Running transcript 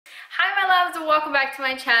Hi my loves, welcome back to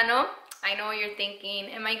my channel. I know what you're thinking,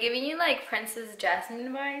 am I giving you like Princess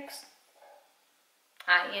Jasmine vibes?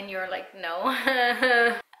 Hi, and you're like, no.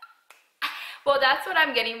 Well, that's what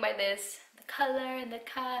I'm getting by this. The color and the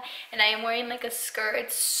cut, and I am wearing like a skirt.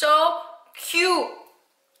 It's so cute.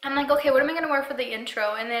 I'm like, okay, what am I gonna wear for the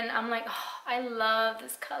intro? And then I'm like, oh, I love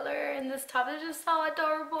this color and this top is just so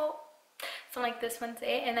adorable. So like this one's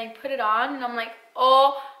it, and I put it on and I'm like,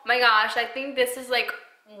 oh my gosh, I think this is like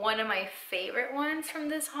one of my favorite ones from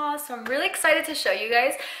this haul, so I'm really excited to show you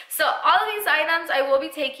guys. So all of these items I will be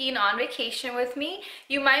taking on vacation with me.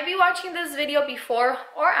 You might be watching this video before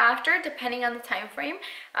or after, depending on the time frame,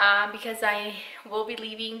 because I will be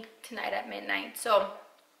leaving tonight at midnight. So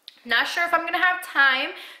not sure if I'm gonna have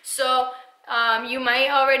time, so you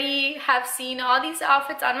might already have seen all these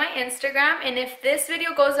outfits on my Instagram, and if this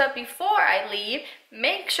video goes up before I leave,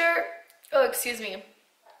 make sure, oh excuse me,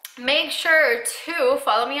 make sure to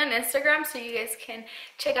follow me on Instagram so you guys can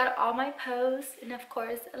check out all my posts, and of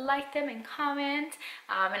course like them and comment,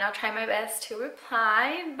 and I'll try my best to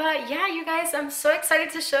reply. But yeah, you guys, I'm so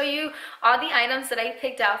excited to show you all the items that I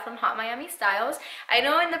picked out from Hot Miami Styles. I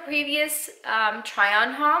know in the previous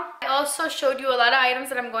try-on haul I also showed you a lot of items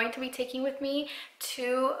that I'm going to be taking with me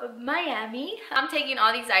to Miami. I'm taking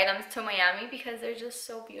all these items to Miami because they're just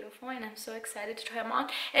so beautiful and I'm so excited to try them on.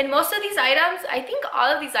 And most of these items, I think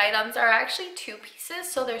all of these items are actually two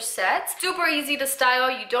pieces, so they're sets. Super easy to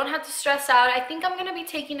style, you don't have to stress out. I think I'm gonna be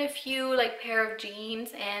taking a few like pair of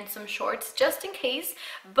jeans and some shorts just in case,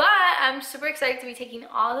 but I'm super excited to be taking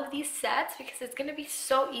all of these sets because it's gonna be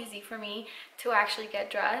so easy for me to actually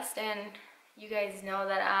get dressed. And you guys know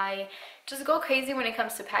that I just go crazy when it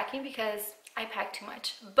comes to packing because I pack too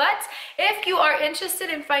much. But if you are interested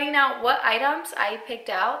in finding out what items I picked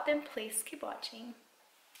out, then please keep watching.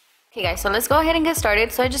 Okay guys, so let's go ahead and get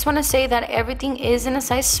started. So I just want to say that everything is in a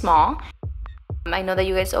size small. I know that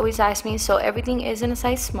you guys always ask me, so everything is in a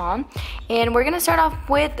size small. And we're gonna start off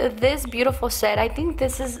with this beautiful set. I think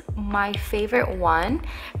this is my favorite one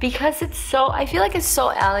because it's so, I feel like it's so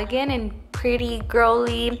elegant and pretty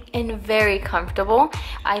girly and very comfortable.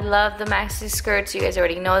 I love the maxi skirts, you guys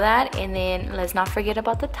already know that. And then let's not forget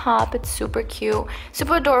about the top. It's super cute,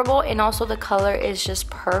 super adorable, and also the color is just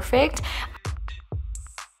perfect.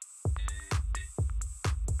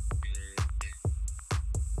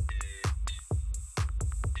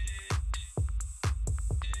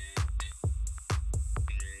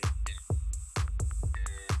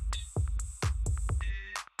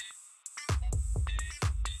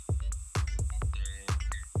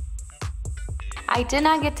 I did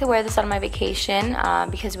not get to wear this on my vacation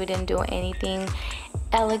because we didn't do anything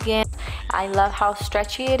elegant. I love how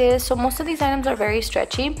stretchy it is. So most of these items are very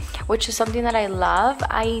stretchy, which is something that I love.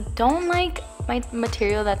 I don't like my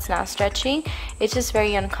material that's not stretchy. It's just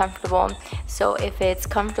very uncomfortable. So if it's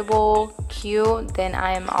comfortable, cute, then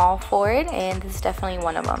I am all for it, and this is definitely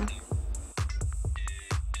one of them.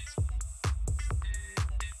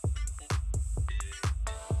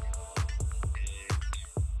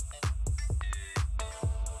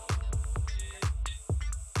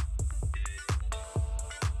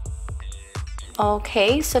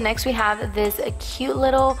 Okay, so next we have this cute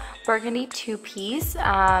little burgundy two-piece.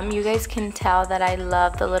 You guys can tell that I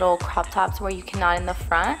love the little crop tops where you can knot in the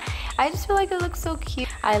front. I just feel like it looks so cute.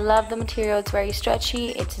 I love the material. It's very stretchy.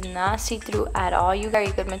 It's not see-through at all.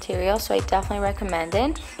 Very good material, so I definitely recommend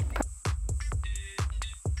it.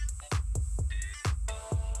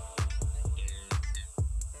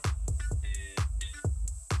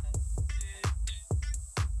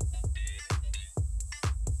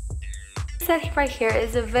 Set right here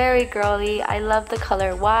is a very girly. I love the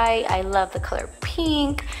color white, I love the color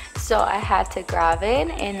pink, so I had to grab it.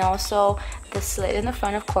 And also the slit in the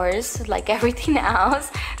front, of course, like everything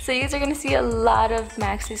else. So you guys are gonna see a lot of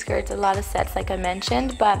maxi skirts, a lot of sets like I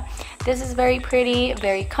mentioned, but this is very pretty,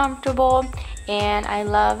 very comfortable, and I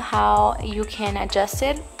love how you can adjust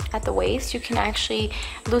it at the waist. You can actually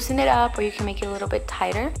loosen it up or you can make it a little bit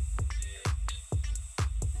tighter.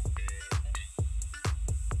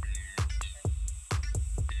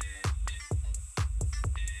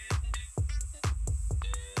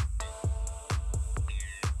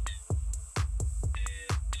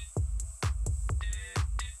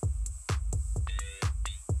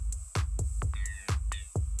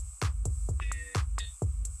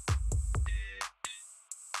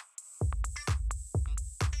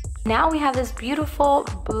 Now we have this beautiful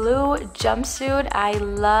blue jumpsuit. I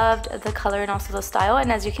loved the color and also the style,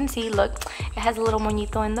 and as you can see, look, it has a little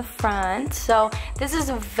moñito in the front. So this is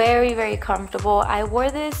very, very comfortable. I wore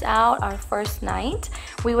this out our first night.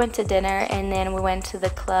 We went to dinner and then we went to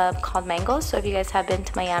the club called Mangoes. So if you guys have been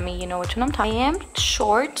to Miami, you know which one I'm talking about. I am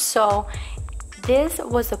short, so this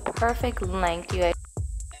was the perfect length, you guys.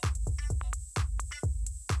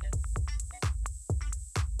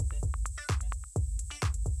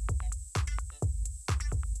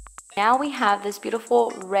 Now we have this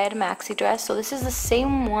beautiful red maxi dress. So this is the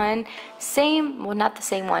same one, well, not the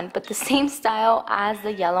same one, but the same style as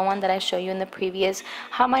the yellow one that I showed you in the previous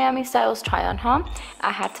Hot Miami Styles try on haul.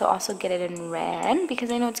 I had to also get it in red because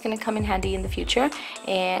I know it's going to come in handy in the future,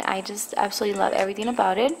 and I just absolutely love everything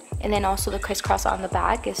about it. And then also the crisscross on the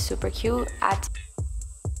back is super cute.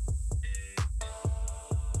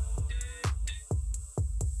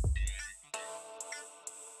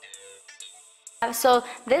 So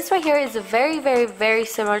this right here is very, very, very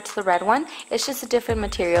similar to the red one. It's just a different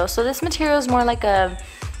material. So this material is more like a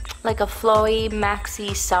flowy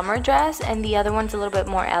maxi summer dress, and the other one's a little bit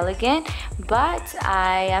more elegant. But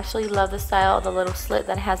I absolutely love the style of the little slit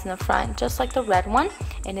that it has in the front, just like the red one,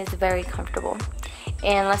 and it's very comfortable.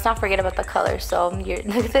 And let's not forget about the color. So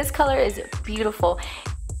this color is beautiful.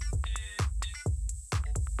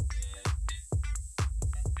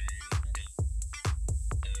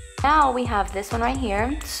 Now we have this one right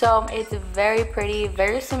here. So it's very pretty,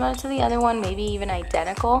 very similar to the other one, maybe even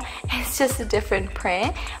identical. It's just a different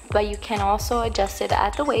print, but you can also adjust it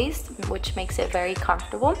at the waist, which makes it very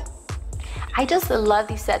comfortable. I just love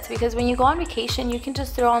these sets because when you go on vacation, you can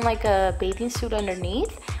just throw on like a bathing suit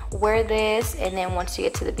underneath, wear this, and then once you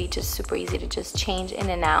get to the beach, it's super easy to just change in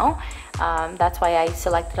and out. That's why I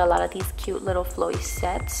selected a lot of these cute little flowy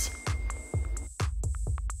sets.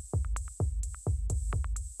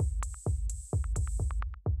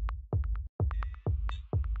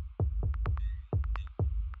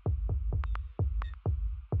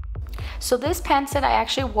 So this pants set I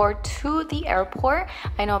actually wore to the airport.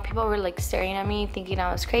 I know people were like staring at me thinking I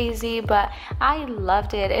was crazy, but I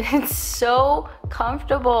loved it, and it's so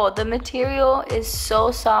comfortable. The material is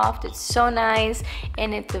so soft, it's so nice,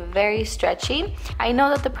 and it's very stretchy. I know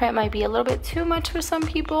that the print might be a little bit too much for some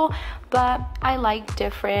people, but I like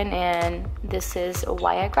different, and this is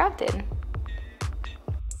why I grabbed it.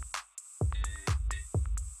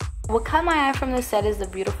 What caught my eye from this set is the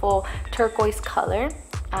beautiful turquoise color.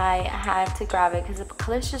 I had to grab it because the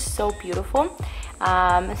color is just so beautiful,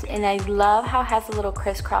 and I love how it has a little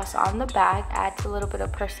crisscross on the back, adds a little bit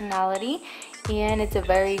of personality, and it's a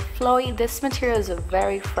very flowy. This material is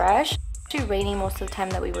very fresh. It's actually raining most of the time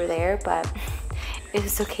that we were there, but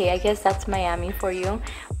it's okay. I guess that's Miami for you.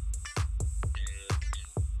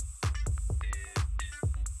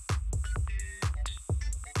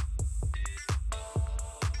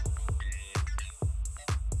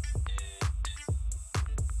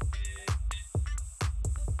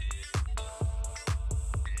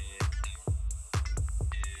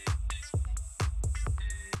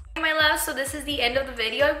 My loves, so this is the end of the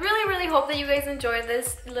video. I really hope that you guys enjoyed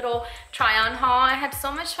this little try on haul. I had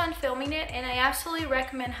so much fun filming it, and I absolutely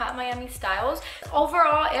recommend Hot Miami Styles.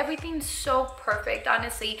 Overall, everything's so perfect,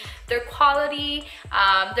 honestly. Their quality,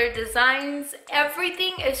 their designs,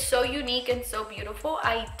 everything is so unique and so beautiful.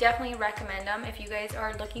 I definitely recommend them if you guys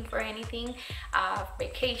are looking for anything,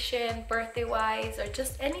 vacation, birthday wise, or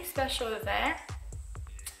just any special event.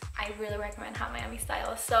 I really recommend Hot Miami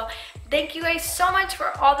Styles. So thank you guys so much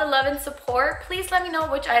for all the love and support. Please let me know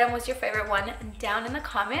which item was your favorite one down in the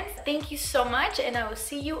comments. Thank you so much, and I will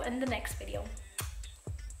see you in the next video.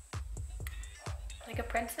 Like a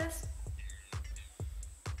princess?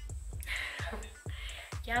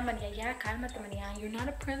 Yeah, Maria, yeah, cálmate, Maria. You're not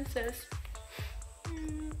a princess.